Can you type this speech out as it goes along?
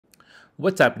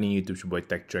What's happening YouTube? It's your boy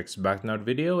Tech TRX back in our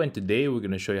video, and today we're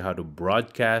going to show you how to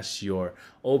broadcast your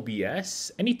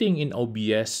OBS, anything in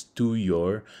OBS, to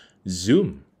your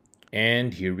Zoom.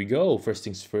 And here we go. First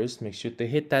things first, make sure to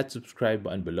hit that subscribe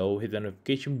button below, hit the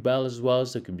notification bell as well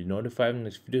so you can be notified when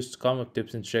next videos to come with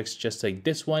tips and tricks just like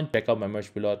this one. Check out my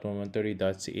merch below at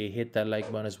 1130.ca. Hit that like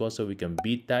button as well so we can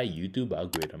beat that YouTube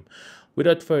algorithm.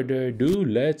 Without further ado,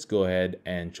 let's go ahead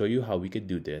and show you how we could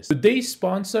do this. Today's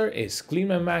sponsor is Clean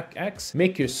My Mac X.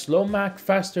 Make your slow Mac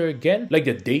faster again like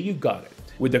the day you got it.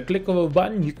 With the click of a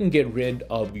button, you can get rid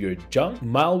of your junk,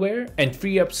 malware, and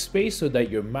free up space so that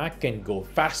your Mac can go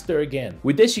faster again.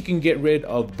 With this, you can get rid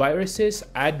of viruses,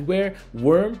 adware,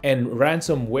 worm, and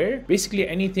ransomware. Basically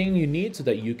anything you need so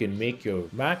that you can make your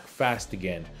Mac fast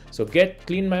again. So get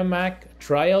Clean My Mac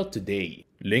trial today.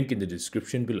 Link in the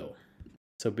description below.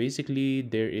 So basically,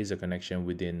 there is a connection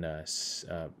within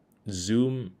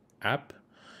Zoom app.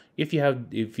 If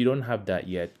you don't have that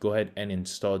yet, go ahead and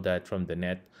install that from the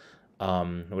net.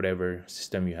 Whatever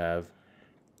system you have,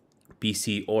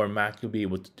 PC or Mac, you'll be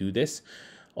able to do this.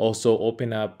 Also,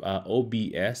 open up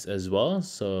OBS as well,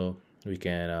 so we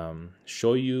can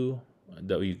show you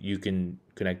that you can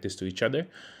connect this to each other.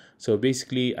 So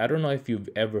basically, I don't know if you've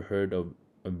ever heard of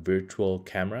a virtual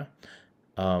camera.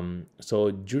 So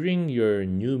during your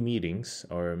new meetings,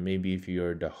 or maybe if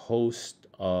you're the host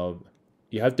of,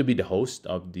 you have to be the host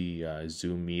of the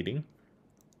Zoom meeting.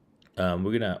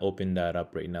 We're gonna open that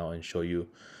up right now and show you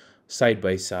side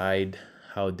by side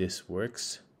how this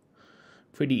works.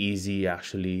 Pretty easy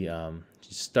actually.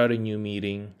 Just start a new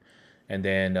meeting, and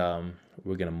then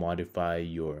we're gonna modify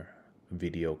your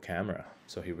video camera.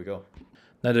 So here we go.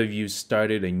 Now that you've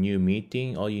started a new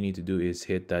meeting, all you need to do is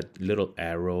hit that little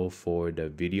arrow for the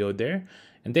video there,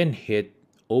 and then hit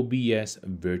OBS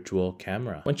virtual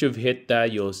camera. Once you've hit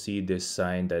that, you'll see this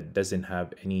sign that doesn't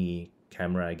have any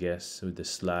camera, I guess, with the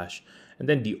slash, and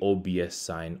then the OBS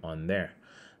sign on there.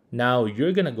 Now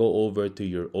you're gonna go over to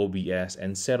your OBS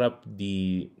and set up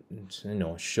the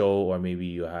show, or maybe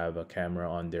you have a camera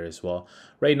on there as well.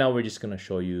 Right now we're just gonna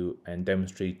show you and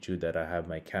demonstrate you that I have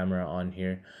my camera on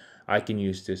here. I can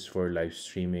use this for live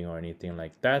streaming or anything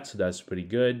like that, so that's pretty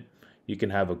good. You can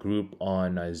have a group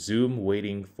on Zoom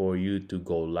waiting for you to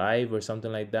go live or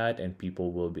something like that, and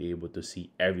people will be able to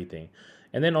see everything.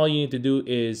 And then all you need to do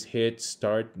is hit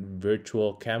start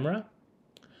virtual camera,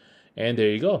 and there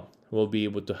you go. We'll be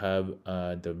able to have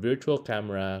the virtual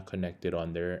camera connected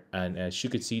on there, and as you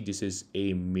can see, this is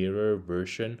a mirror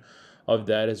version of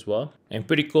that as well. And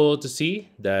pretty cool to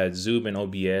see that Zoom and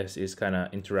OBS is kind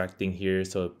of interacting here,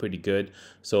 so pretty good.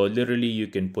 So literally you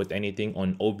can put anything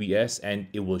on OBS and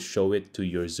it will show it to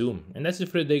your Zoom. And that's it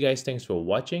for today, guys. Thanks for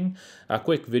watching. A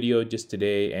quick video just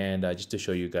today, and just to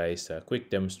show you guys a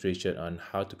quick demonstration on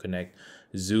how to connect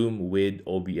Zoom with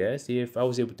OBS. If I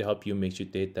was able to help you, make sure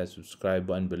to hit that subscribe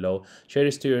button below. Share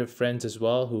this to your friends as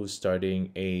well who's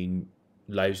starting a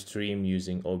live stream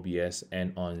using OBS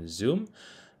and on Zoom.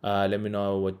 Let me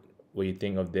know what you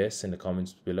think of this in the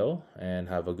comments below, and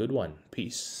have a good one.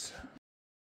 Peace.